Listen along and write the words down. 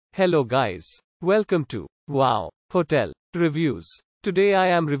Hello guys. Welcome to Wow Hotel Reviews. Today I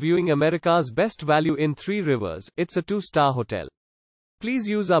am reviewing America's best value in Three Rivers. It's a 2-star hotel. Please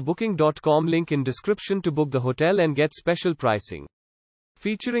use our booking.com link in description to book the hotel and get special pricing.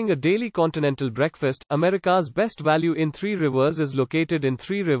 Featuring a daily continental breakfast, America's best value in Three Rivers is located in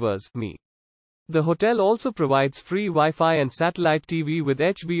Three Rivers, Me. The hotel also provides free Wi-Fi and satellite TV with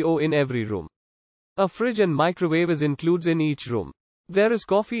HBO in every room. A fridge and microwave is included in each room. There is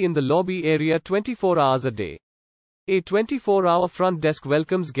coffee in the lobby area 24 hours a day. A 24-hour front desk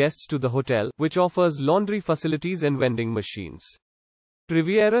welcomes guests to the hotel, which offers laundry facilities and vending machines.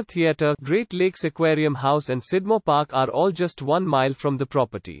 Riviera Theater, Great Lakes Aquarium House and Scidmore Park are all just 1 mile from the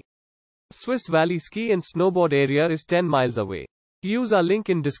property. Swiss Valley Ski and Snowboard Area is 10 miles away. Use our link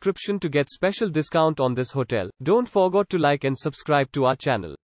in description to get special discount on this hotel. Don't forget to like and subscribe to our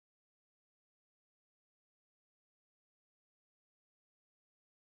channel.